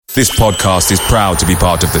This podcast is proud to be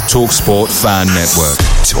part of the TalkSport Fan Network.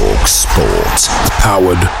 TalkSport.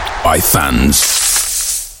 Powered by fans.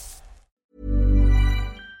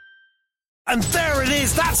 And there it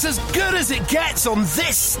is, that's as good as it gets on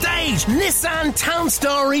this stage. Nissan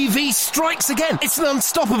Townstar EV strikes again. It's an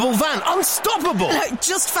unstoppable van, unstoppable.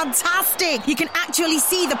 Just fantastic. You can actually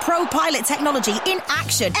see the Pro Pilot technology in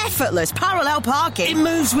action. Effortless parallel parking. It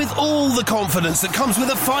moves with all the confidence that comes with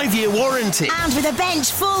a 5-year warranty. And with a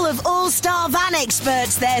bench full of all-star van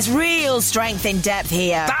experts, there's real strength in depth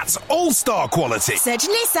here. That's all-star quality. Search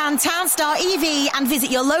Nissan Townstar EV and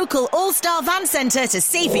visit your local all-star van centre to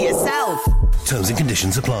see for yourself. Terms and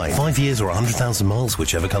conditions apply. 5 years or 100,000 miles,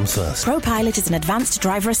 whichever comes first. ProPilot is an advanced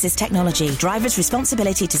driver assist technology. Driver's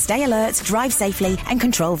responsibility to stay alert, drive safely and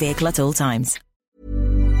control vehicle at all times.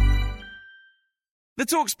 The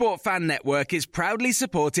TalkSport Fan Network is proudly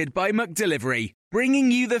supported by McDelivery, bringing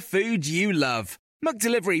you the food you love.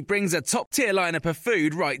 McDelivery brings a top-tier lineup of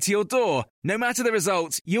food right to your door. No matter the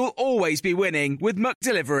result, you'll always be winning with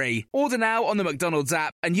McDelivery. Order now on the McDonald's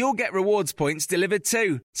app and you'll get rewards points delivered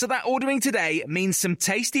too. So that ordering today means some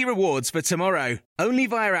tasty rewards for tomorrow. Only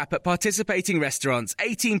via app at participating restaurants.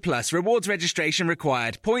 18 plus. Rewards registration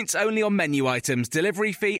required. Points only on menu items.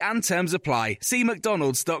 Delivery fee and terms apply. See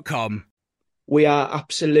mcdonalds.com. We are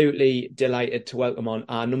absolutely delighted to welcome on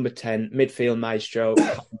our number 10 midfield maestro,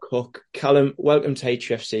 Cooke. Callum, welcome to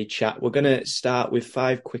HUFC chat. We're going to start with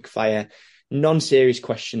 5 quick-fire, non-serious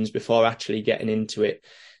questions before actually getting into it.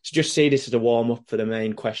 So just see this as a warm-up for the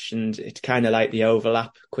main questions. It's kind of like the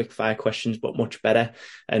overlap, quick-fire questions, but much better.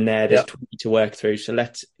 And there's 20 to work through. So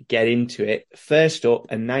let's get into it. First up,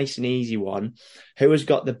 a nice and easy one. Who has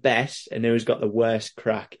got the best and who has got the worst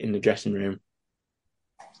crack in the dressing room?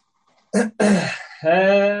 Good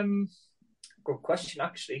question,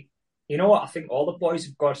 actually. You know what? I think all the boys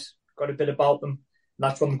have got a bit about them. And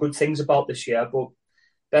that's one of the good things about this year. But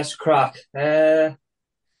best crack,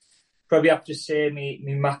 probably have to say me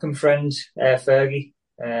Mackham friend, Fergie.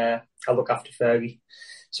 I look after Fergie.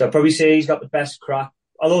 So I'd probably say he's got the best crack.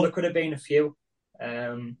 Although there could have been a few.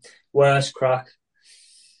 Worst crack.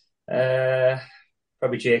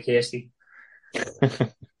 Probably Jake Hasty.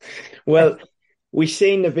 Well, we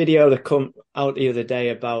seen the video that come out the other day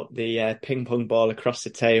about the ping pong ball across the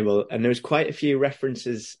table, and there was quite a few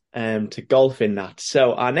references to golf in that.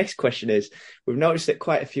 So our next question is, we've noticed that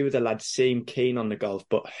quite a few of the lads seem keen on the golf,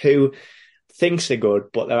 but who thinks they're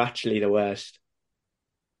good, but they're actually the worst?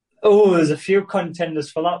 Oh, there's a few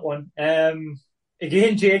contenders for that one.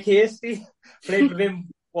 Again, Jake Hasty. Played with him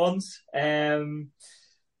once.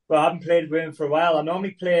 But I haven't played with him for a while. I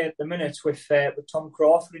normally play at the minutes with Tom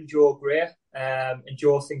Crawford and Joe Gray. And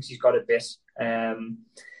Joe thinks he's got a bit.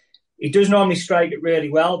 He does normally strike it really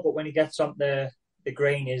well, but when he gets on the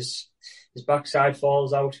green, his backside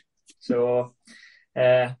falls out. So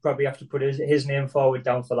probably have to put his name forward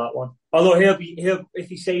down for that one. Although he'll if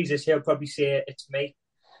he sees this, he'll probably say it's me.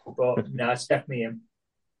 But no, it's definitely him.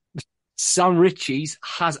 Sam Ritchie's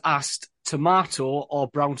has asked tomato or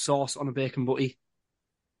brown sauce on a bacon butty.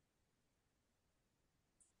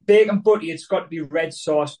 Bacon butty, it's got to be red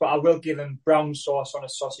sauce, but I will give him brown sauce on a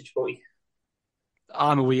sausage butty.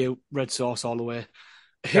 I'm with you, red sauce all the way.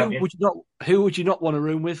 Who would you not want to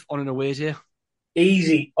room with on an away day?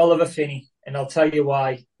 Easy, Oliver Finney, and I'll tell you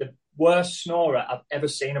why. The worst snorer I've ever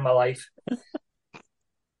seen in my life.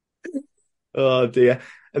 Oh dear.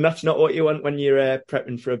 And that's not what you want when you're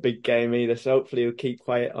prepping for a big game either. So hopefully you'll keep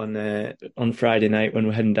quiet on Friday night when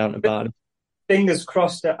we're heading down to Barton. Fingers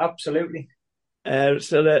crossed, absolutely.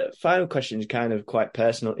 So the final question is kind of quite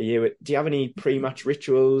personal to you. Do you have any pre-match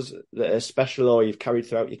rituals that are special or you've carried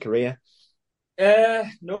throughout your career?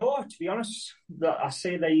 No, to be honest, I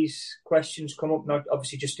say these questions come up not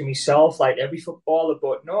obviously just to myself, like every footballer,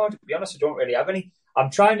 but no, to be honest, I don't really have any. I'm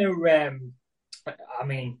trying to,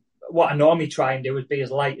 what I normally try and do is be as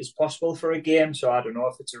light as possible for a game. So I don't know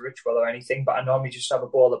if it's a ritual or anything, but I normally just have a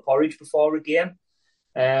bowl of porridge before a game.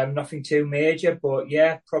 Nothing too major, but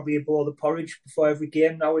yeah, probably a bowl of porridge before every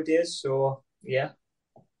game nowadays. So yeah.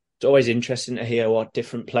 It's always interesting to hear what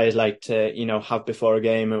different players like to, have before a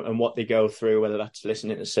game and what they go through, whether that's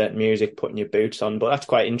listening to certain music, putting your boots on. But that's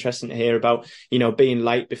quite interesting to hear about, being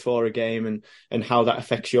light before a game and how that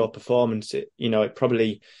affects your performance. It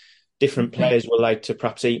probably different players will like to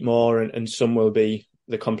perhaps eat more and some will be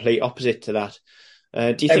the complete opposite to that.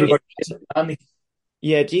 Do you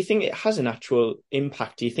think it has an actual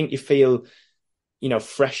impact? Do you think you feel,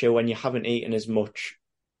 fresher when you haven't eaten as much?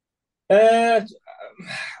 I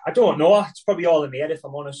don't know. It's probably all in my head, if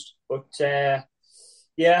I'm honest. But I've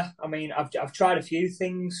tried a few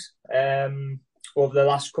things. over the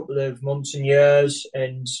last couple of months and years.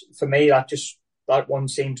 And for me, that one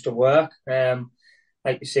seems to work.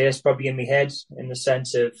 Like you say, it's probably in my head in the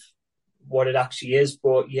sense of what it actually is.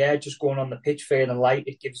 But yeah, just going on the pitch feeling light,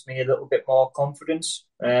 it gives me a little bit more confidence.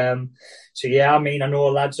 So yeah, I mean, I know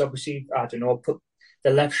lads obviously, I don't know, put the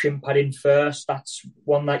left shin pad in first. That's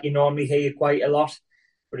one that you normally hear quite a lot.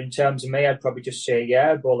 But in terms of me, I'd probably just say,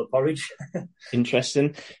 yeah, a bowl of porridge.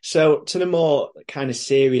 Interesting. So to the more kind of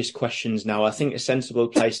serious questions now, I think a sensible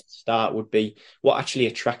place to start would be what actually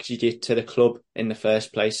attracted you to the club in the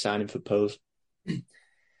first place, signing for Pose?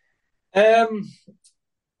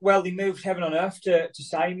 Well, they moved heaven on earth to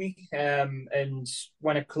sign me. And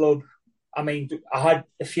when a club, I mean, I had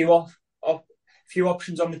a few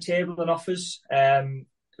options on the table and offers. There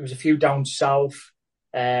was a few down south,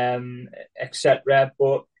 etc.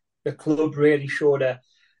 But the club really showed a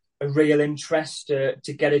real interest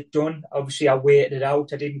to get it done. Obviously, I waited it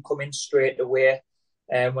out. I didn't come in straight away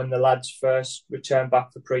when the lads first returned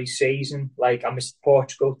back for pre-season. Like, I missed the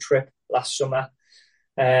Portugal trip last summer.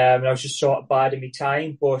 And I was just sort of biding my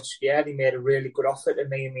time. But yeah, they made a really good offer to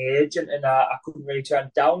me and my agent, and I couldn't really turn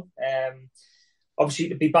it down. Obviously,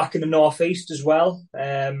 to be back in the northeast as well,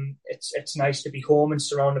 it's nice to be home and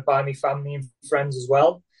surrounded by my family and friends as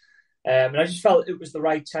well. And I just felt it was the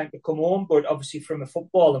right time to come home. But obviously, from a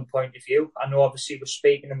footballing point of view, I know obviously we're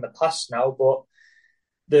speaking in the past now, but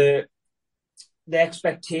the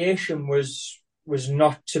expectation was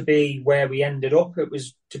not to be where we ended up. It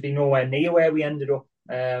was to be nowhere near where we ended up.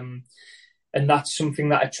 And that's something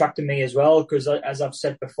that attracted me as well, because as I've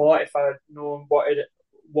said before, if I had known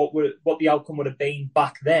what the outcome would have been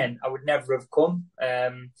back then, I would never have come.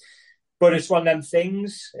 But it's one of them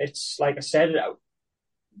things. It's like I said,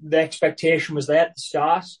 the expectation was there at the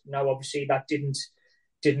start. Now, obviously, that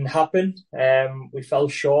didn't happen. We fell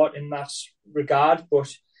short in that regard,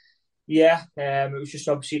 but yeah, it was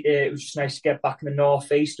just nice to get back in the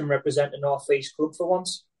northeast and represent the northeast club for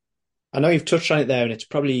once. I know you've touched on it there, and it's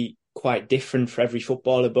probably quite different for every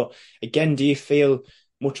footballer. But again, do you feel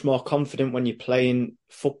much more confident when you're playing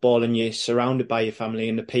football and you're surrounded by your family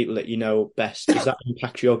and the people that you know best? Does that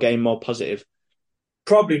impact your game more positive?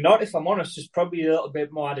 Probably not, if I'm honest. There's probably a little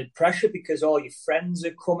bit more added pressure because all your friends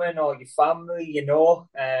are coming, all your family, you know.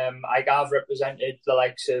 I've represented the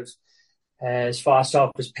likes of as far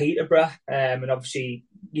south as Peterborough, and obviously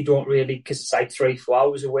you don't really, because it's like 3-4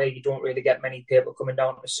 hours away, you don't really get many people coming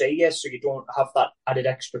down to see you, so you don't have that added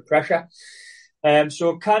extra pressure. So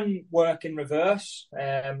it can work in reverse.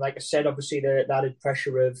 Like I said, obviously the added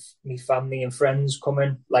pressure of me family and friends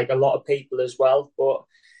coming, like a lot of people as well. But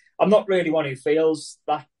I'm not really one who feels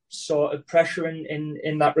that sort of pressure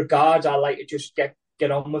in that regard. I like to just get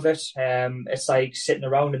on with it. It's like sitting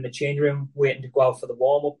around in the change room waiting to go out for the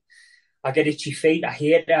warm up. I get itchy feet. I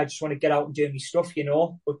hate it. I just want to get out and do my stuff, you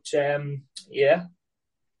know. But yeah.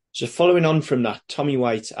 So following on from that, Tommy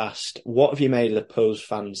White asked, what have you made of the Pose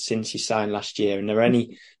fans since you signed last year? And are there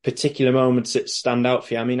any particular moments that stand out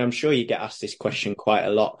for you? I mean, I'm sure you get asked this question quite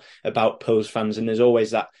a lot about Pose fans, and there's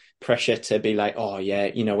always that pressure to be like, oh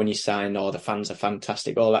yeah, you know, when you sign, oh, the fans are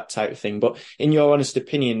fantastic, all that type of thing. But in your honest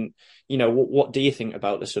opinion, you know, what do you think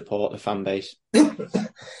about the support, the fan base?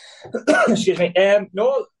 Excuse me.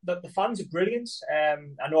 No, the fans are brilliant.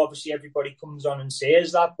 I know obviously everybody comes on and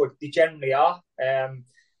says that, but they generally are.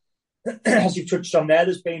 As you've touched on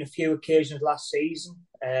there's been a few occasions last season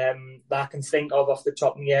that I can think of off the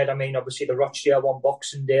top of my head. I mean, obviously the Rochdale one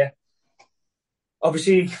Boxing Day.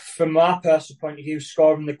 Obviously, from my personal point of view,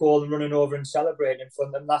 scoring the goal and running over and celebrating in front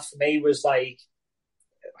of them, that for me was like,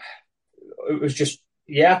 it was just,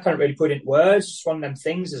 yeah, I can't really put it in words. It's one of them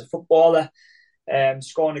things as a footballer.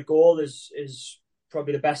 Scoring a goal is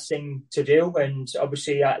probably the best thing to do, and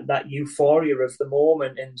obviously that euphoria of the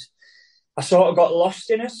moment, and I sort of got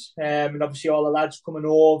lost in it, and obviously all the lads coming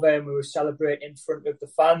over and we were celebrating in front of the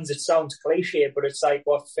fans. It sounds cliche, but it's like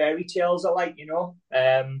what fairy tales are like, you know.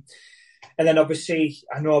 And then obviously,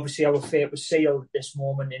 I know obviously our fate was sealed at this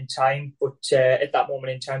moment in time, but at that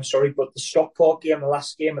moment in time, but the Stockport game, the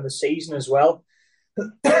last game of the season as well,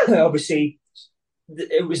 obviously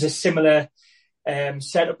it was a similar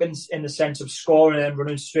setup in the sense of scoring and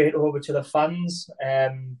running straight over to the fans.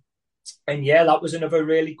 And yeah, that was another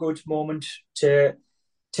really good moment to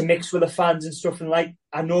mix with the fans and stuff. And like,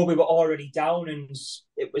 I know we were already down and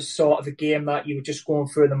it was sort of a game that you were just going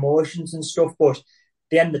through the motions and stuff. But at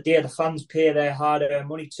the end of the day, the fans pay their hard-earned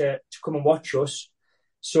money to come and watch us.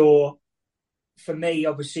 So for me,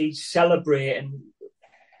 obviously, celebrating,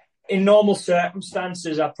 in normal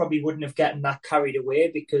circumstances, I probably wouldn't have gotten that carried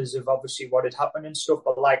away because of obviously what had happened and stuff.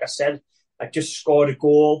 But like I said, I just scored a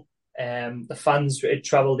goal. The fans had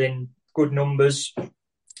travelled in good numbers,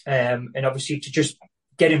 and obviously to just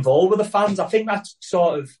get involved with the fans. I think that's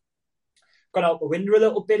sort of gone out the window a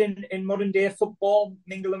little bit in modern day football,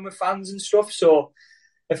 mingling with fans and stuff. So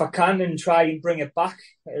if I can and try and bring it back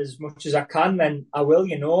as much as I can, then I will.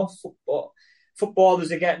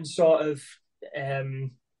 Footballers are getting sort of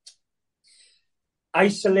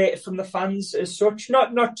isolated from the fans as such.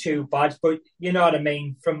 Not too bad, but you know what I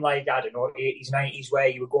mean. From like, I don't know, 80s, 90s, where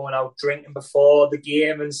you were going out drinking before the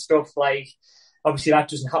game and stuff. Like, obviously that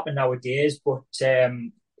doesn't happen nowadays. But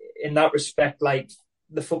in that respect, like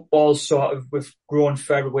the football's sort of, we've grown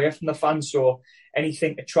further away from the fans. So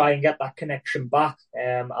anything to try and get that connection back,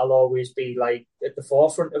 I'll always be like at the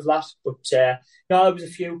forefront of that. But no, there was a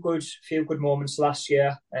few good moments last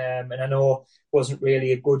year, and I know it wasn't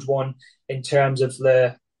really a good one in terms of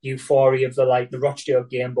the euphoria of the Rochdale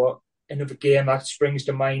game. But another game that springs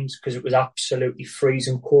to mind, because it was absolutely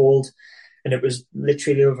freezing cold, and it was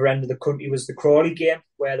literally the other end of the country, was the Crawley game,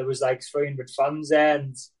 where there was like 300 fans there.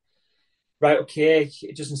 And right, okay,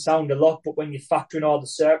 it doesn't sound a lot, but when you factor in all the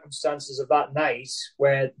circumstances of that night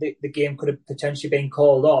where the game could have potentially been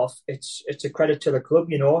called off, it's a credit to the club,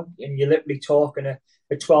 you know, and you're literally talking a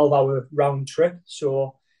 12-hour round trip.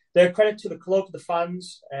 So they're a credit to the club, the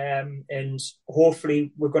fans, and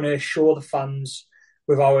hopefully we're going to show the fans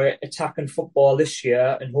with our attacking football this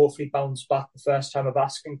year and hopefully bounce back the first time of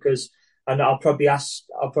asking, and I'll probably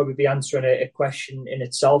be answering a question in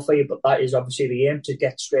itself for you, but that is obviously the aim, to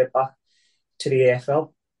get straight back to the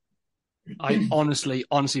AFL. I honestly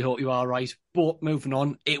hope you are right. But moving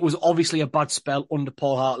on, it was obviously a bad spell under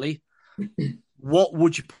Paul Hartley. What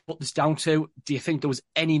would you put this down to? Do you think there was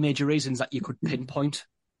any major reasons that you could pinpoint?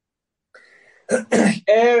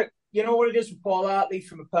 You know what it is with Paul Hartley,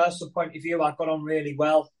 from a personal point of view, I got on really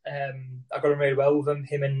well. With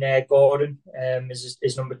him and Gordon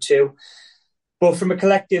is number two. But from a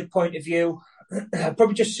collective point of view, I'd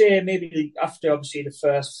probably just say maybe after obviously the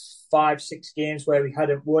first 5-6 games where we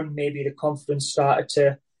hadn't won, maybe the confidence started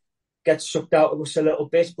to get sucked out of us a little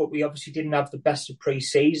bit, but we obviously didn't have the best of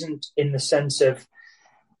pre-season, in the sense of,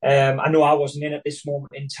 I know I wasn't in at this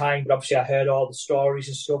moment in time, but obviously I heard all the stories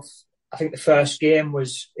and stuff. I think the first game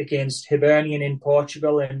was against Hibernian in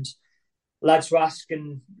Portugal, and lads were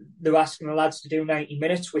asking the lads to do 90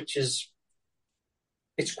 minutes, which is,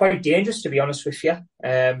 it's quite dangerous, to be honest with you.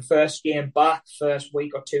 First game back, first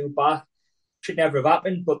week or two back, should never have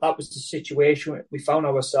happened, but that was the situation we found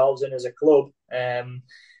ourselves in as a club.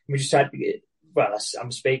 We just had to, well,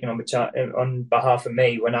 I'm speaking on behalf of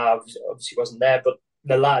me when I obviously wasn't there, but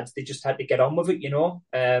the lads, they just had to get on with it, you know.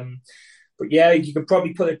 But yeah, you could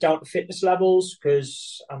probably put it down to fitness levels,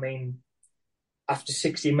 because, I mean, after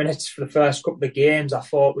 60 minutes for the first couple of games, I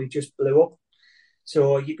thought we just blew up.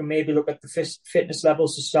 So you can maybe look at the fitness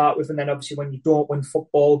levels to start with, and then obviously when you don't win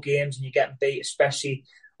football games and you're getting beat, especially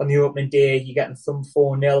on the opening day, you're getting thumped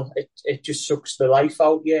 4-0, it just sucks the life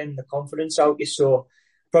out of you and the confidence out of you. So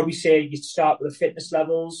probably say you start with the fitness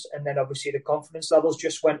levels, and then obviously the confidence levels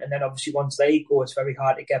just went, and then obviously once they go, it's very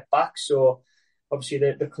hard to get back. So obviously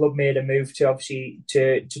the club made a move to obviously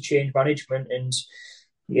to change management, and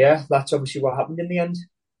yeah, that's obviously what happened in the end.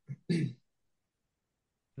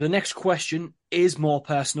 The next question is more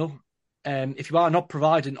personal. If you are not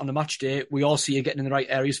providing on a match day, we all see you getting in the right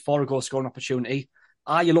areas for a goal scoring opportunity.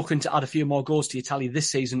 Are you looking to add a few more goals to your tally this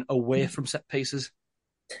season away from set pieces?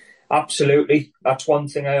 Absolutely. That's one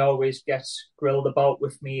thing I always get grilled about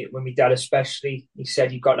with me, when my dad especially. He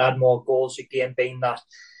said you've got to add more goals, again, being that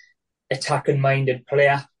attacking-minded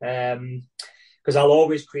player. Because I'll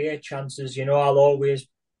always create chances, you know, I'll always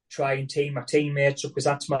try and team my teammates up, because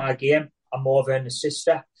that's my game. I'm more of an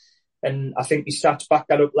assister. And I think the stats back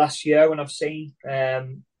that up last year when I've seen.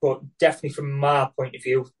 But definitely from my point of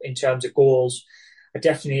view, in terms of goals, I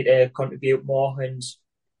definitely need to contribute more. And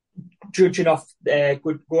judging off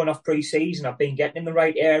going off pre-season, I've been getting in the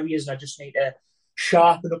right areas, and I just need to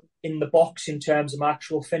sharpen up in the box in terms of my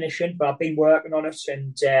actual finishing. But I've been working on it,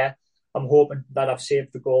 and I'm hoping that I've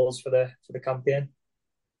saved the goals for the campaign.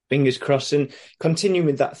 Fingers crossed. And continuing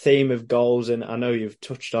with that theme of goals, and I know you've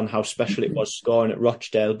touched on how special it was scoring at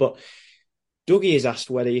Rochdale, but Dougie has asked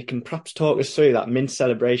whether you can perhaps talk us through that mint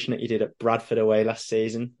celebration that you did at Bradford away last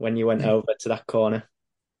season when you went over to that corner.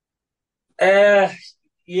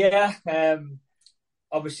 Yeah.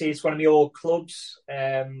 Obviously, it's one of my old clubs.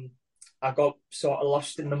 I got sort of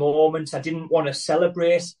lost in the moment. I didn't want to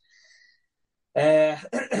celebrate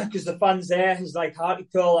because the fans there is like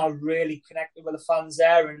Hartlepool. I really connected with the fans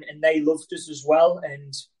there, and they loved us as well. And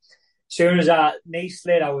as soon as I knee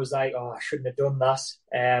slid, I was like, oh, I shouldn't have done that.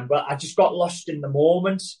 But I just got lost in the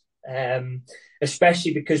moment,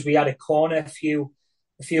 especially because we had a corner a few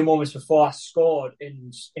a few moments before I scored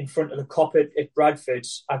in front of the Cop at Bradford,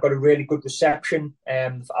 I got a really good reception.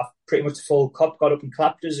 Pretty much the full Cop got up and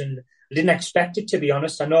clapped us, and I didn't expect it, to be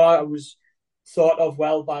honest. I know I was thought of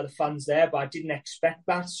well by the fans there, but I didn't expect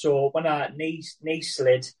that. So when I knee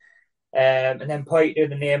slid and then pointed to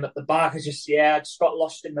the name at the back, I just got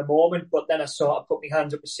lost in the moment. But then I sort of put my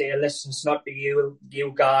hands up and say, listen, it's not to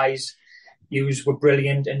you guys. Yous were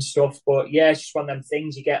brilliant and stuff. But yeah, it's just one of them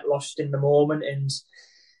things, you get lost in the moment. And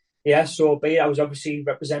yeah, so be it. I was obviously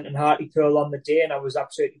representing Hartlepool on the day, and I was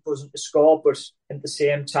absolutely buzzing to score. But at the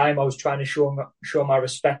same time, I was trying to show my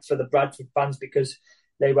respect for the Bradford fans, because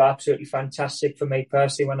they were absolutely fantastic for me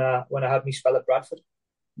personally when I had me spell at Bradford.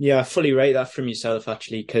 Yeah, I fully rate that from yourself,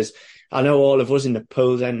 actually, because I know all of us in the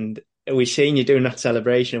Pools, and we've seen you doing that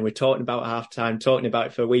celebration, and we're talking about half-time, talking about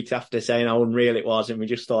it for weeks after, saying how unreal it was, and we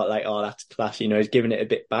just thought, like, oh, that's class, he's giving it a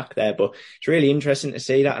bit back there. But it's really interesting to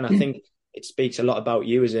see that, and I think it speaks a lot about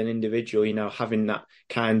you as an individual, having that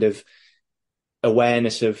kind of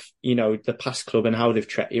awareness of, the past club and how they've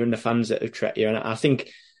treated you and the fans that have treated you. And I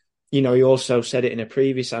think, you also said it in a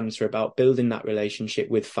previous answer about building that relationship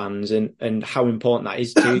with fans and how important that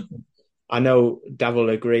is to you. I know Dav will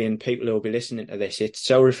agree, and people who will be listening to this, it's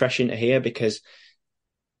so refreshing to hear, because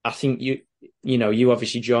I think you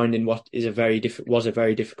obviously joined in what is was a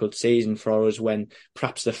very difficult season for us, when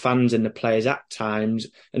perhaps the fans and the players at times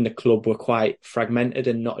and the club were quite fragmented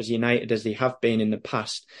and not as united as they have been in the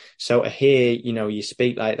past. So to hear, you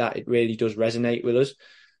speak like that, it really does resonate with us.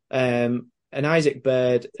 And Isaac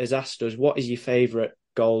Bird has asked us, what is your favourite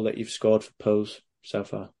goal that you've scored for Pools so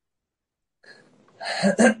far?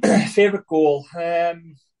 Favourite goal?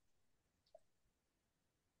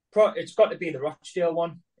 It's got to be the Rochdale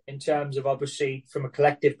one. In terms of, obviously, from a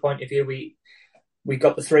collective point of view, we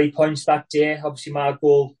got the 3 points that day. Obviously, my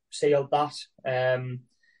goal sealed that. And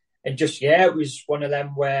just, it was one of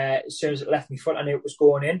them where as soon as it left my foot, I knew it was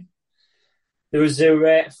going in. There was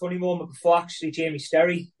a funny moment before, actually. Jamie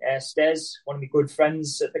Sterry, Stez, one of my good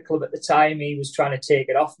friends at the club at the time, he was trying to take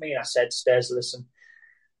it off me, and I said, Stez, listen,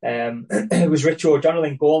 it was Rich O'Donnell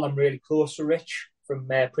in goal. I'm really close to Rich from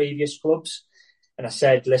previous clubs, and I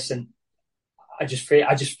said, listen, I just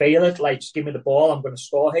feel it. Like, just give me the ball. I'm going to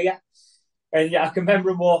score here. And I can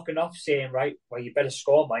remember him walking off saying, right, well, you better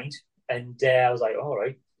score, mind. And I was like, all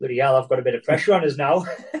right, bloody hell, I've got a bit of pressure on us now.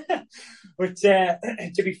 But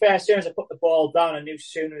to be fair, as soon as I put the ball down, I knew as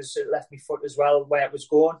soon as it left my foot as well where it was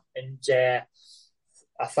going. And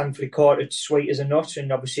I thankfully caught it sweet as a nut,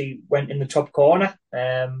 and obviously went in the top corner.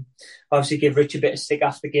 Obviously give Rich a bit of stick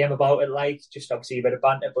after the game about it, like, just obviously a bit of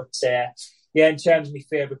banter. But in terms of my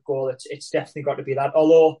favourite goal, it's definitely got to be that.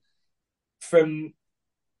 Although from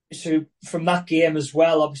that game as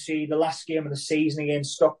well, obviously the last game of the season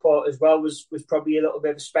against Stockport as well was probably a little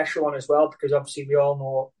bit of a special one as well, because obviously we all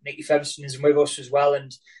know Nicky Featherstone is with us as well,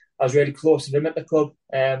 and I was really close to him at the club,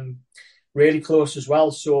 really close as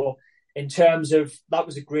well. So in terms of, that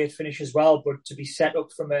was a great finish as well, but to be set up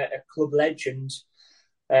from a club legend,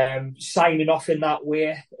 signing off in that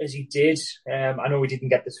way as he did, I know we didn't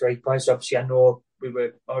get the 3 points, obviously I know we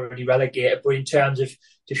were already relegated, but in terms of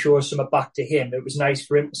to show some back to him, it was nice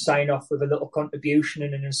for him to sign off with a little contribution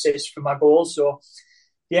and an assist for my goal. So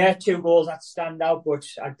 2 goals that stand out, but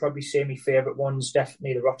I'd probably say my favourite one's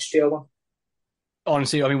definitely the Rochdale one.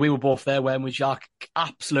 Honestly, I mean, we were both there when we Jack,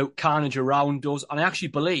 absolute carnage around us, and I actually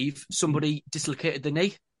believe somebody dislocated the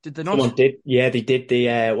knee. Did they not? Someone did. Yeah, they did.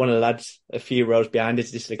 One of the lads a few rows behind us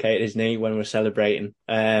dislocated his knee when we were celebrating.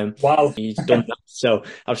 Wow. He's done that. So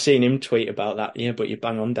I've seen him tweet about that. Yeah, but you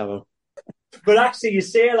bang on, Davo. But actually, you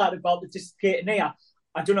say that about the dislocated knee.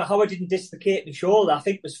 I don't know how I didn't dislocate my shoulder. I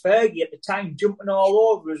think it was Fergie at the time, jumping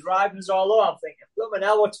all over us, riding us all over. I'm thinking, blooming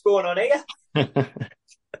hell, what's going on here?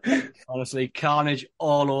 Honestly, carnage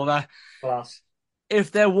all over. Class.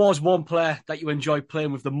 If there was one player that you enjoy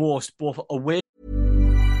playing with the most, both away.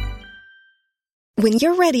 When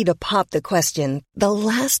you're ready to pop the question, the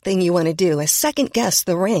last thing you want to do is second-guess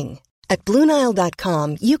the ring. At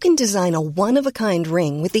BlueNile.com, you can design a one-of-a-kind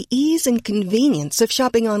ring with the ease and convenience of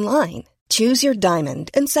shopping online. Choose your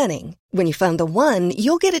diamond and setting. When you find the one,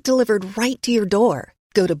 you'll get it delivered right to your door.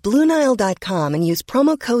 Go to BlueNile.com and use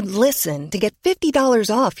promo code LISTEN to get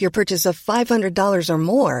 $50 off your purchase of $500 or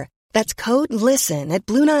more. That's code LISTEN at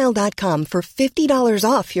BlueNile.com for $50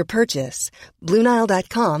 off your purchase.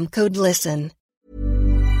 BlueNile.com, code LISTEN.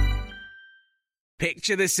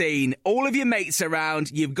 Picture the scene. All of your mates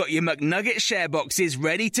around, you've got your McNugget share boxes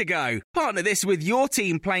ready to go. Partner this with your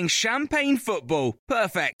team playing champagne football.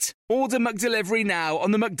 Perfect. Order McDelivery now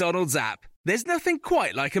on the McDonald's app. There's nothing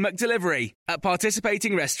quite like a McDelivery. At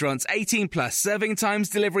participating restaurants, 18 plus, serving times,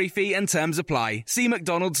 delivery fee and terms apply. See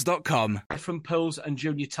mcdonalds.com. From Pools and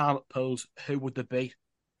junior time at Pools, who would there be?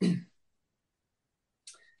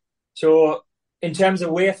 So, in terms of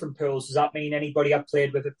away from Pools, does that mean anybody I've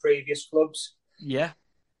played with at previous clubs? Yeah.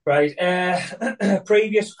 Right.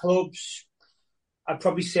 Previous clubs, I'd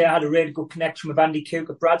probably say I had a really good connection with Andy Cooke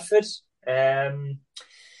at Bradford.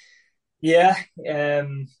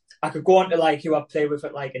 I could go on to like who I play with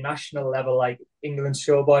at like a national level, like England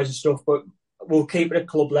schoolboys and stuff, but we'll keep it at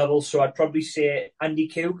club level. So I'd probably say Andy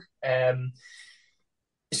Cooke.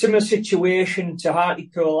 Similar situation to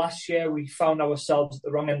Hartlepool last year. We found ourselves at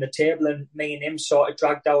the wrong end of the table, and me and him sort of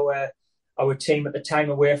dragged our team at the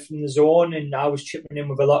time away from the zone, and I was chipping in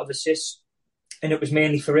with a lot of assists, and it was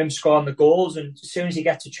mainly for him scoring the goals. And as soon as he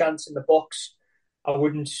gets a chance in the box, I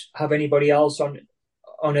wouldn't have anybody else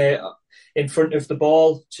in front of the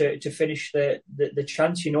ball to finish the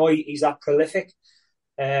chance. You know, he's that prolific.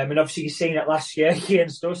 And obviously you've seen it last year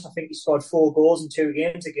against us. I think he scored 4 goals in 2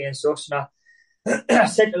 games against us. And I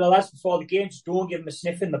said to the lads before the game, just don't give him a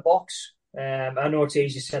sniff in the box. I know it's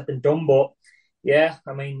easier said than done, but yeah,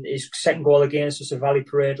 I mean, his second goal against us at Valley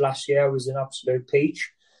Parade last year was an absolute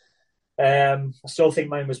peach. I still think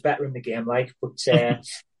mine was better in the game, but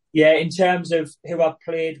yeah, in terms of who I've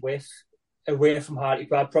played with away from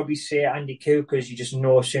Hartlepool, I'd probably say Andy Cooke, because you just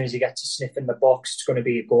know as soon as he gets a sniff in the box, it's going to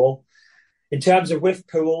be a goal. In terms of with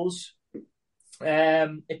Pools,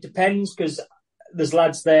 it depends, because there's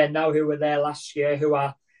lads there now who were there last year who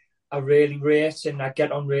I really rate and I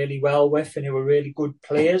get on really well with, and who are really good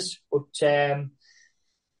players. But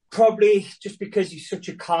probably just because he's such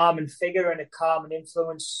a calming figure and a calming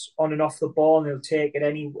influence on and off the ball, and he'll take at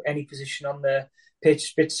any position on the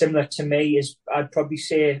pitch, a bit similar to me, is I'd probably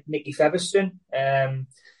say Nicky Featherstone. When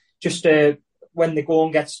the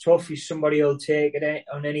going gets tough, he's somebody who'll take it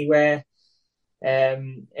on anywhere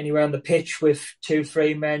on the pitch with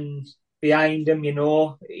 2-3 men behind him. You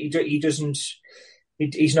know,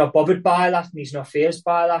 he's not bothered by that, and he's not fazed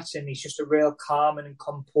by that, and he's just a real calm and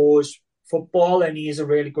composed footballer, and he is a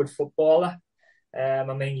really good footballer. I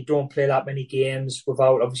mean, you don't play that many games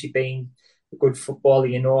without obviously being a good footballer,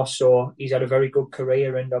 you know. So he's had a very good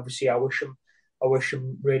career, and obviously I wish him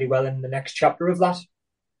really well in the next chapter of that.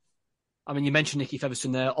 I mean, you mentioned Nicky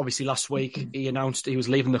Featherstone there. Obviously, last week he announced he was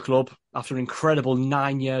leaving the club after an incredible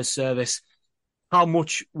 9 years service. How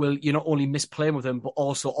much will you not only miss playing with him, but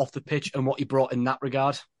also off the pitch and what he brought in that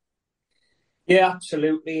regard? Yeah,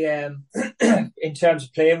 absolutely. In terms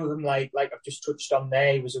of playing with him, like I've just touched on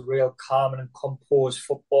there, he was a real calm and composed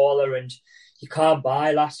footballer, and you can't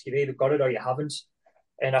buy that. You've either got it or you haven't.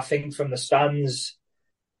 And I think from the stands,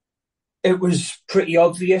 it was pretty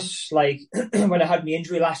obvious. Like when I had my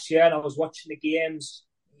injury last year and I was watching the games,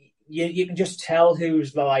 you can just tell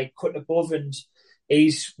who's like cutting above, and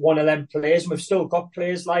he's one of them players. And we've still got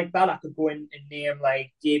players like that. I could go in and name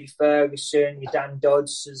like Davy Ferguson, your Dan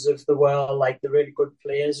Dodds of the world, like the really good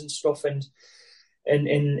players and stuff. And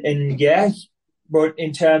yeah, but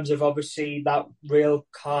in terms of obviously that real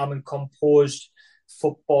calm and composed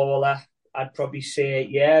footballer, I'd probably say,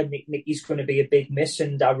 yeah, Nicky's going to be a big miss,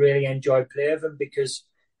 and I really enjoy playing with him because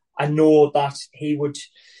I know that he would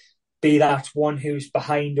be that one who's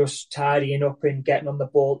behind us, tidying up and getting on the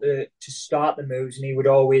ball to start the moves, and he would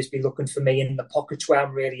always be looking for me in the pockets where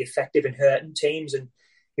I'm really effective in hurting teams, and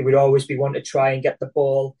he would always be wanting to try and get the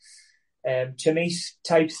ball to me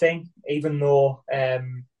type thing, even though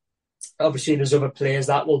obviously there's other players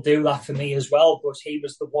that will do that for me as well, but he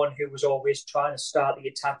was the one who was always trying to start the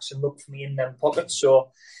attacks and look for me in them pockets.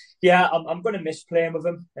 So yeah, I'm going to miss playing with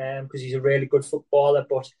him because he's a really good footballer,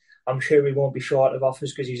 but I'm sure he won't be short of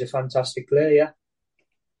offers because he's a fantastic player, yeah.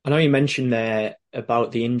 I know you mentioned there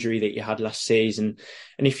about the injury that you had last season,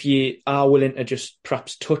 and if you are willing to just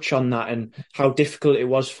perhaps touch on that and how difficult it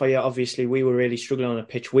was for you. Obviously, we were really struggling on a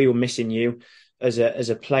pitch. We were missing you as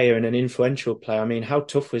a player and an influential player. I mean, how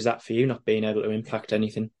tough was that for you, not being able to impact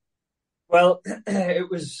anything? Well, it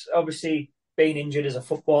was obviously being injured as a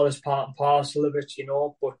footballer is part and parcel of it, you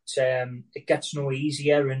know, but it gets no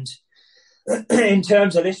easier. And in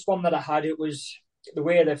terms of this one that I had, it was the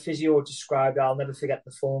way the physio described it. I'll never forget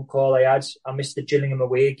the phone call I had. I missed the Gillingham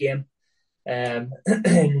away game, and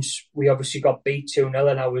we obviously got beat 2-0,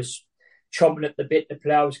 and I was chomping at the bit to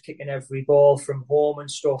play. I was kicking every ball from home and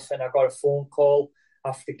stuff, and I got a phone call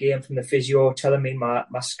after the game from the physio telling me my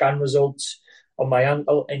scan results on my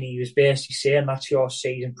ankle, and he was basically saying that's your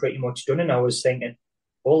season pretty much done. And I was thinking,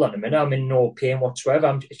 hold on a minute, I'm in no pain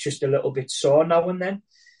whatsoever. It's just a little bit sore now and then.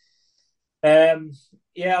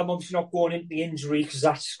 Yeah, I'm obviously not going into the injury because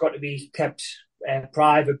that's got to be kept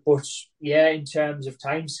private. But yeah, in terms of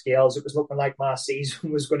timescales, it was looking like my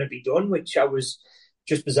season was going to be done, which I was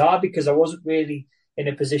just bizarre because I wasn't really in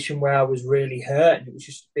a position where I was really hurt, and it was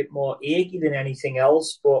just a bit more achy than anything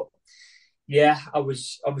else. But yeah, I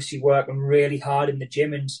was obviously working really hard in the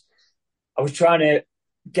gym, and I was trying to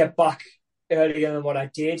get back earlier than what I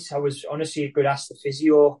did. I was honestly a good ask the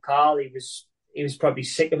physio, Carl. He was probably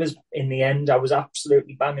sick of us in the end. I was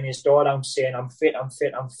absolutely banging his door down saying, I'm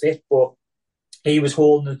fit. But he was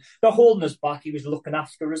not holding us back. He was looking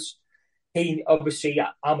after us. Obviously,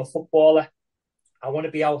 I'm a footballer. I want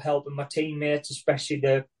to be out helping my teammates, especially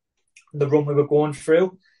the run we were going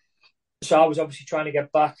through. So I was obviously trying to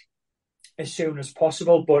get back as soon as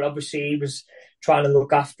possible, but obviously he was trying to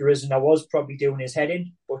look after us, and I was probably doing his head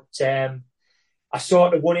in. But I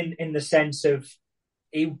sort of won in the sense of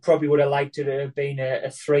he probably would have liked it to have been a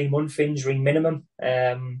 3-month injury minimum.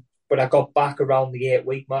 But I got back around the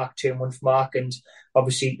 8-week mark, 2-month mark, and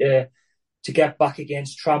obviously to get back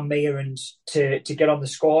against Tranmere and to get on the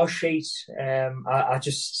score sheet, I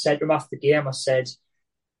just said to him after the game, I said,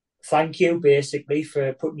 thank you, basically,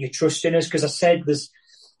 for putting your trust in us. Because I said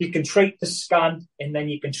you can treat the scan and then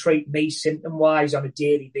you can treat me symptom-wise on a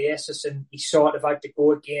daily basis. And he sort of had to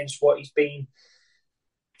go against what he's been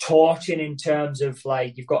taught in terms of,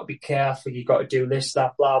 like, you've got to be careful, you've got to do this,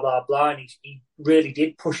 that, blah, blah, blah. And he really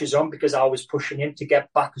did push us on because I was pushing him to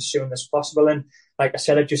get back as soon as possible. And like I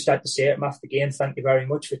said, I just had to say to him after the game, thank you very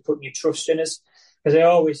much for putting your trust in us. Because I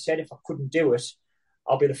always said if I couldn't do it,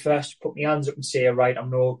 I'll be the first to put my hands up and say, right, I'm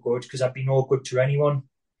no good, because I'd be no good to anyone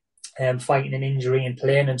fighting an injury and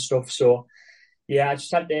playing and stuff. So, yeah, I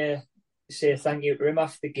just had to say thank you to him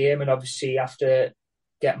after the game. And obviously after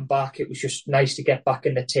getting back, it was just nice to get back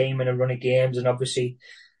in the team and a run of games. And obviously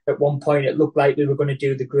at one point it looked like we were going to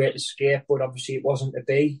do the Great Escape, but obviously it wasn't to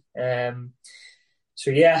be. So,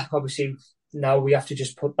 yeah, obviously now we have to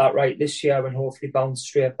just put that right this year and hopefully bounce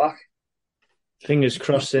straight back. Fingers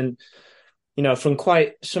crossed. And from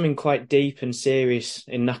something quite deep and serious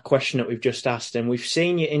in that question that we've just asked, and we've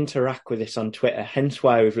seen you interact with this on Twitter, hence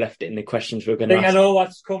why we've left it in the questions we're going to ask. I know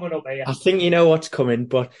what's coming up here. I think you know what's coming,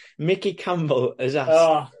 but Mickey Campbell has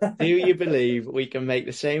asked, do you believe we can make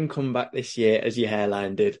the same comeback this year as your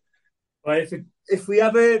hairline did? Well, if we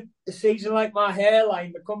have a season like my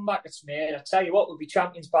hairline, the comeback it's made, I tell you what, we'll be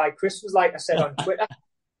champions by Christmas, like I said on Twitter.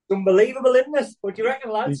 It's unbelievable, isn't it? What do you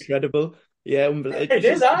reckon, lads? Incredible. Yeah, it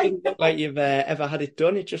is. Doesn't look like you've ever had it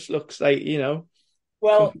done. It just looks like,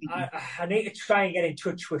 Well, I need to try and get in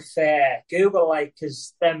touch with Google,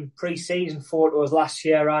 because them pre-season photos last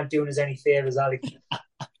year aren't doing us any favours, Alex.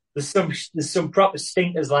 There's some proper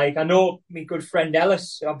stinkers. Like, I know my good friend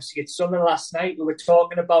Ellis, obviously at Sunderland last night, we were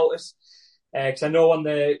talking about it. Because I know on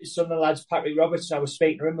the Sunderland lads, Patrick Robertson, I was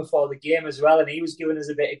speaking to him before the game as well, and he was giving us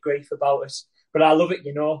a bit of grief about it. But I love it,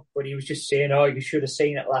 But he was just saying, you should have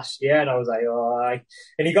seen it last year. And I was like, aye.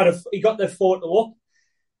 And he got the photo up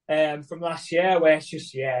from last year where it's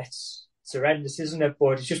just, it's horrendous, isn't it?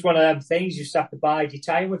 But it's just one of them things you just have to bide your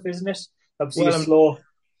time with, isn't it? Obviously, it's slow.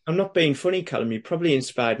 I'm not being funny, Callum. You probably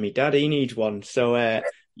inspired me. Dad, he needs one. So,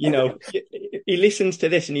 he listens to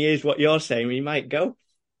this and he hears what you're saying. He might go.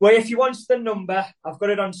 Well, if he wants the number, I've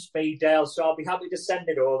got it on speed dial, so I'll be happy to send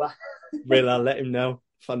it over. Really, I'll let him know.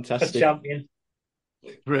 Fantastic. A champion.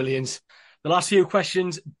 Brilliant. The last few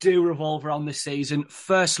questions do revolve around this season.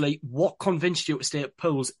 Firstly, what convinced you to stay at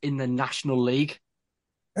Pools in the National League?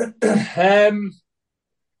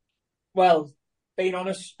 Well, being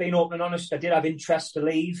open and honest, I did have interest to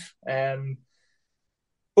leave.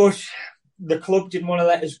 But the club didn't want to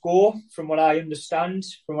let us go, from what I understand,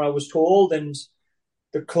 from what I was told. And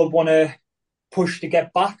the club want to push to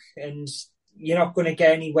get back. And you're not going to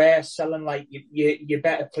get anywhere selling like your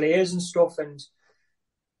better players and stuff. And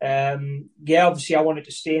obviously I wanted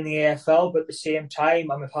to stay in the AFL, but at the same time,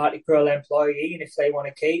 I'm a Hartlepool employee, and if they want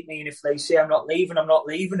to keep me, and if they say I'm not leaving, I'm not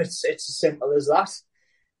leaving. It's as simple as that.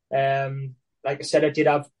 Like I said, I did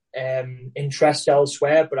have interest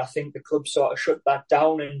elsewhere, but I think the club sort of shut that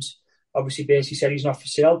down, and obviously basically said he's not for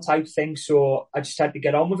sale type thing. So I just had to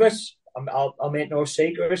get on with it. I'll make no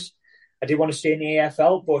secret. I did want to stay in the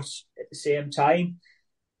AFL, but at the same time,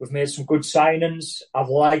 we've made some good signings. I've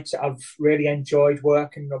really enjoyed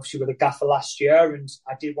working, obviously, with the gaffer last year, and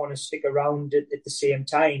I did want to stick around at the same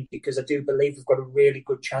time because I do believe we've got a really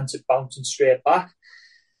good chance of bouncing straight back.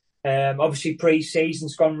 Obviously,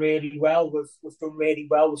 pre-season's gone really well. We've done really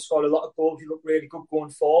well. We've scored a lot of goals. We look really good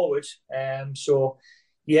going forward.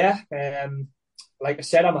 Like I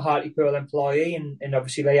said, I'm a Hartlepool employee, and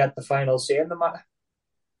obviously they had the final say in the matter.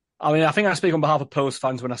 I mean, I think I speak on behalf of Post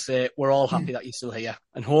fans when I say we're all happy that you're still here.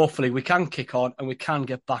 And hopefully we can kick on and we can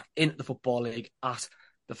get back into the Football League at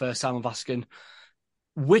the first time of asking.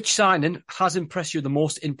 Which signing has impressed you the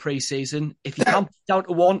most in pre-season? If you can put down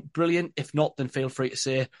to one, brilliant. If not, then feel free to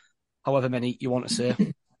say however many you want to say.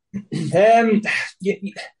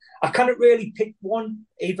 I can't really pick one,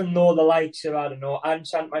 even though the likes of, I don't know,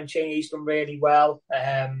 Ansan Mancini's done really well.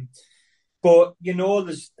 But, you know,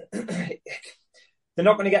 there's... They're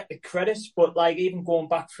not going to get the credit, but like even going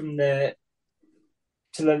back from to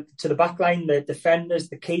the back line, the defenders,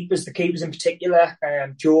 the keepers in particular,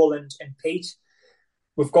 Joel and Pete,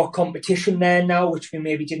 we've got competition there now, which we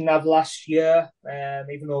maybe didn't have last year.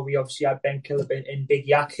 Even though we obviously had Ben Killabin and Big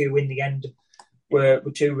Yak, who in the end were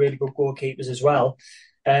two really good goalkeepers as well.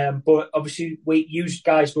 But obviously we used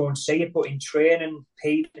guys don't see it, but in training,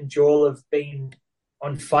 Pete and Joel have been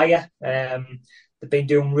on fire. They've been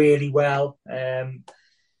doing really well.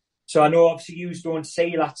 So I know obviously you don't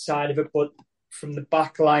see that side of it, but from the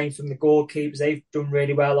back line, from the goalkeepers, they've done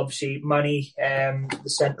really well. Obviously, Manny, the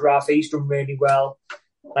centre-half, he's done really well,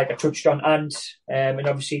 like I touched on. And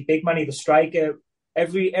obviously Big Manny, the striker,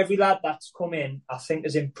 every lad that's come in, I think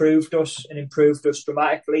has improved us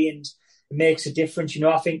dramatically, and it makes a difference. You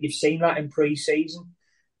know, I think you've seen that in pre-season.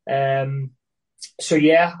 So,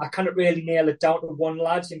 yeah, I can't really nail it down to one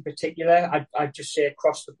lads in particular. I'd just say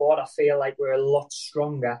across the board, I feel like we're a lot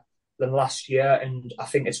stronger than last year, and I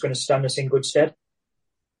think it's going to stand us in good stead.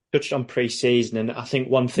 Touched on pre-season, and I think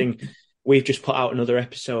one thing, we've just put out another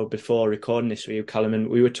episode before recording this with you, Callum, and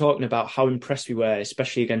we were talking about how impressed we were,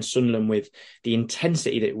 especially against Sunderland, with the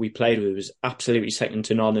intensity that we played with. It was absolutely second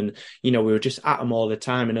to none, and, you know, we were just at them all the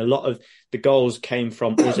time, and a lot of the goals came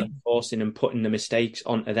from us enforcing and putting the mistakes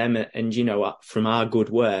onto them and, you know, from our good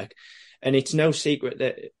work. And it's no secret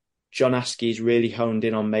that John Askey's really honed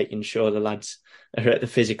in on making sure the lads are at the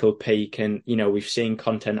physical peak. And, you know, we've seen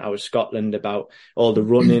content out of Scotland about all the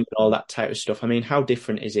running and all that type of stuff. I mean, how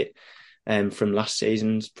different is it from last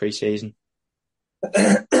season's pre-season?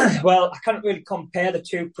 Well, I can't really compare the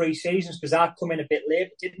two pre-seasons because I come in a bit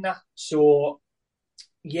late, didn't I? So,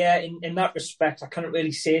 yeah, in that respect, I can't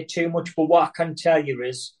really say too much. But what I can tell you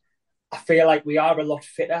is I feel like we are a lot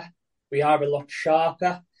fitter. We are a lot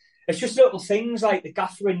sharper. It's just little things like the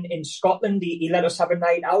gaffer in Scotland, he let us have a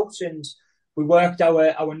night out and we worked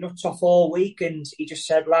our nuts off all week, and he just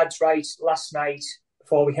said, lads, right, last night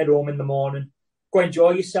before we head home in the morning, go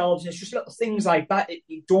enjoy yourselves. And it's just little things like that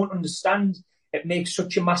you don't understand. It makes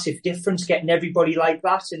such a massive difference getting everybody like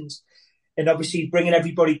that and obviously bringing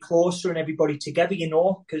everybody closer and everybody together, you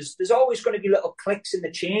know, because there's always going to be little cliques in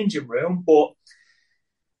the changing room. But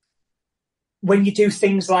when you do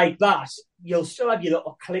things like that, you'll still have your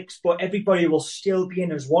little cliques, but everybody will still be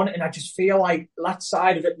in as one. And I just feel like that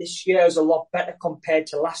side of it this year is a lot better compared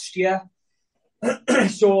to last year.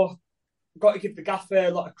 So I've got to give the gaffer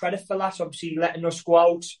a lot of credit for that, obviously letting us go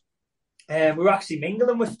out. We were actually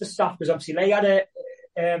mingling with the staff because obviously they had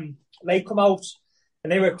they come out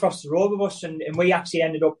and they were across the road with us, and we actually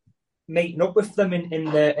ended up meeting up with them in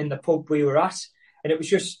the pub we were at. And it was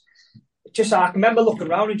just I can remember looking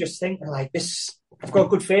around and just thinking like this. I've got a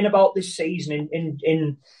good feeling about this season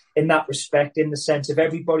in that respect, in the sense of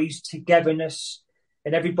everybody's togetherness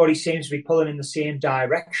and everybody seems to be pulling in the same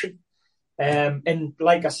direction. And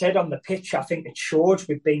like I said on the pitch, I think it showed.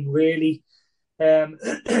 We've been really,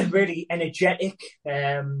 really energetic.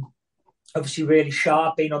 Obviously, really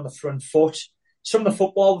sharp, being on the front foot. Some of the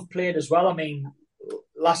football we've played as well. I mean,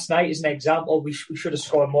 last night is an example. We should have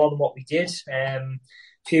scored more than what we did.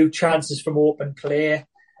 Few chances from open play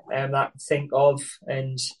that I can think of.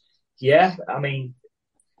 And yeah, I mean,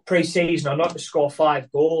 pre-season or not to score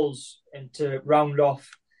 5 goals and to round off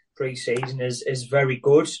pre-season is very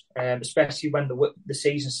good, especially when the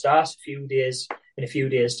season starts in a few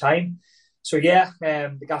days' time. So yeah,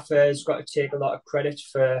 the gaffer's got to take a lot of credit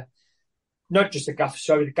for, not just the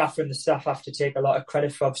gaffer, the gaffer and the staff have to take a lot of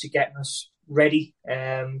credit for obviously getting us ready,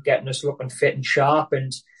 getting us looking fit and sharp.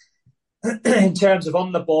 And in terms of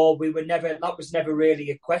on the ball, that was never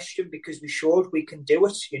really a question because we showed we can do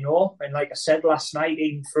it, you know. And like I said last night,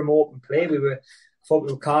 even from open play, I thought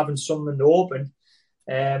we were carving Sunderland open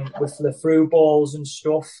with the through balls and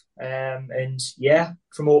stuff. And yeah,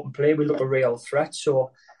 from open play, we look a real threat.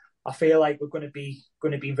 So I feel like we're going to be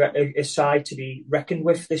a side to be reckoned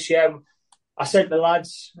with this year. I said to the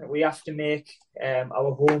lads, we have to make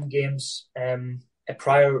our home games a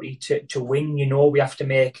priority to win. You know, we have to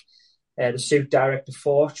make the Suit Direct a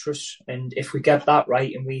fortress, and if we get that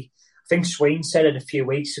right, and I think Swain said it a few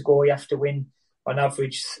weeks ago, you have to win on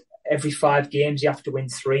average every 5 games you have to win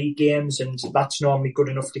 3 games, and that's normally good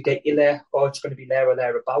enough to get you there, or it's going to be there or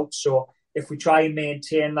thereabouts. So if we try and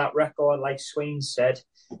maintain that record, like Sween said,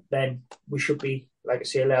 then we should be, like I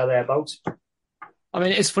say, there or thereabouts. I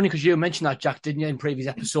mean, it's funny because you mentioned that, Jack, didn't you, in previous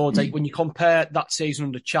episodes? Like, when you compare that season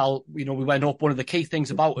under Chal, we went up. One of the key things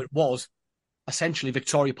about it was essentially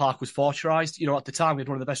Victoria Park was forturised. At the time we had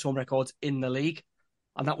one of the best home records in the league,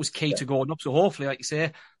 and that was key to going up. So hopefully, like you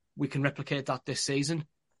say, we can replicate that this season.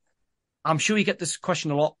 I'm sure you get this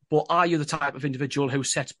question a lot, but are you the type of individual who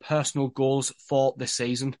sets personal goals for this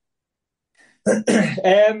season?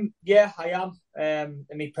 Yeah, I am.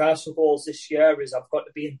 I mean, personal goals this year is I've got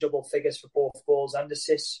to be in double figures for both goals and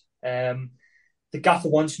assists. The gaffer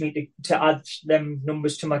wants me to add them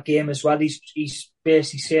numbers to my game as well. He's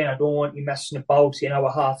basically saying, I don't want you messing about in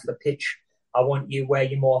our half of the pitch. I want you where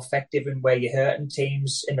you're more effective and where you're hurting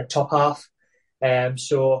teams in the top half.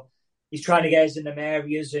 So he's trying to get us in them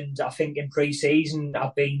areas, and I think in pre-season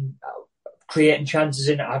I've been creating chances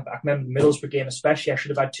in it. I remember the Middlesbrough game especially, I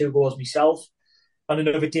should have had 2 goals myself. On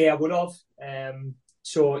another day I would have.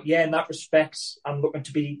 So yeah, in that respect, I'm looking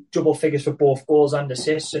to be double figures for both goals and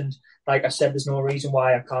assists, and like I said, there's no reason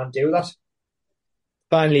why I can't do that.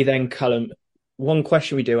 Finally then, Callum, one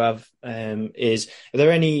question we do have is, are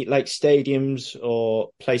there any stadiums or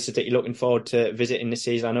places that you're looking forward to visiting this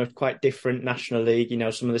season? I know it's quite different, National League,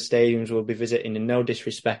 some of the stadiums we'll be visiting, in no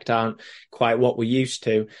disrespect, aren't quite what we're used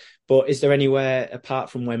to. But is there anywhere apart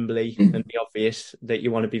from Wembley and the obvious that you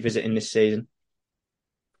want to be visiting this season?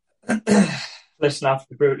 Listen, I have to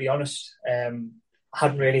be brutally honest. I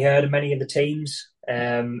hadn't really heard of many of the teams,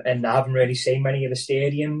 and I haven't really seen many of the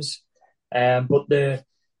stadiums. But there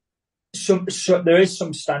is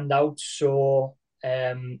some standouts. So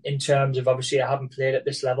in terms of, obviously, I haven't played at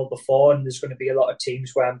this level before, and there's going to be a lot of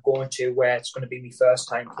teams where I'm going to where it's going to be my first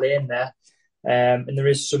time playing there. And there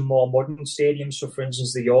is some more modern stadiums. So, for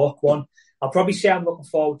instance, the York one. I'll probably say I'm looking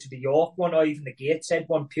forward to the York one, or even the Gateshead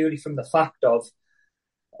one, purely from the fact of,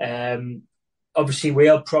 obviously,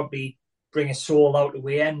 we'll probably bring a soul out the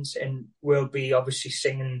way end, and we'll be obviously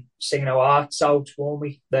singing our hearts out, won't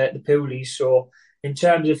we? The Poolies. So in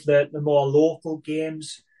terms of the more local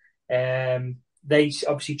games, they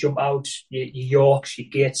obviously jump out. Your Yorks, your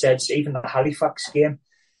Gatesheads, even the Halifax game.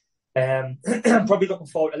 I'm probably looking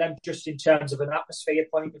forward to them just in terms of an atmosphere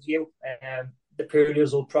point of view. The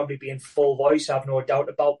Poolies will probably be in full voice, I have no doubt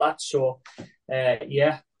about that. So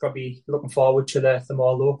yeah, probably looking forward to the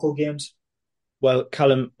more local games. Well,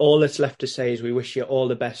 Callum, all that's left to say is we wish you all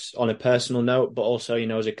the best on a personal note, but also,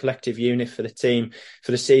 as a collective unit for the team,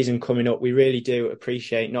 for the season coming up. We really do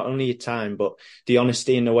appreciate not only your time, but the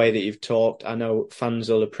honesty in the way that you've talked. I know fans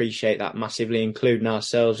will appreciate that massively, including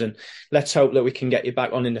ourselves. And let's hope that we can get you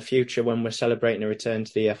back on in the future when we're celebrating a return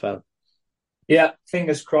to the EFL. Yeah,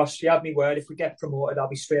 fingers crossed. You have me word. If we get promoted, I'll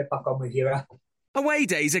be straight back on with you. Away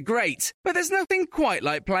days are great, but there's nothing quite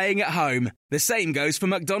like playing at home. The same goes for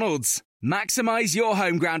McDonald's. Maximise your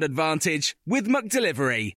home ground advantage with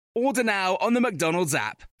McDelivery. Order now on the McDonald's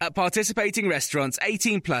app. At participating restaurants,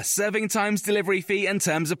 18 plus, serving times, delivery fee and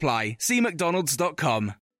terms apply. See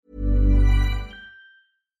mcdonalds.com.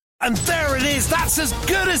 And there it is, that's as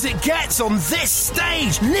good as it gets on this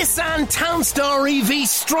stage. Nissan Townstar EV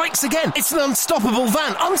strikes again. It's an unstoppable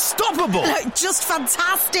van, unstoppable. Look, just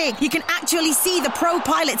fantastic. You can actually see the Pro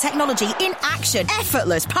Pilot technology in action.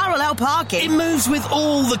 Effortless parallel parking. It moves with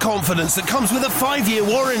all the confidence that comes with a 5-year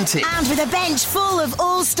warranty. And with a bench full of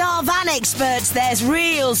all-star van experts, there's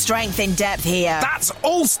real strength in depth here. That's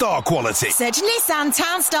all-star quality. Search Nissan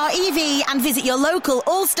Townstar EV and visit your local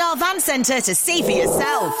all-star van centre to see for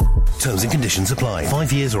yourself. Terms and conditions apply.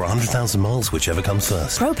 5 years or 100,000 miles, whichever comes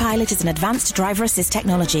first. ProPilot is an advanced driver assist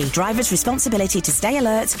technology. Driver's responsibility to stay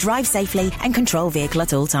alert, drive safely, and control vehicle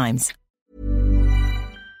at all times.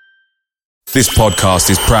 This podcast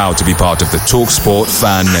is proud to be part of the TalkSport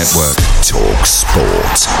Fan Network.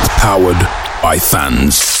 TalkSport. Powered by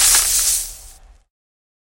fans.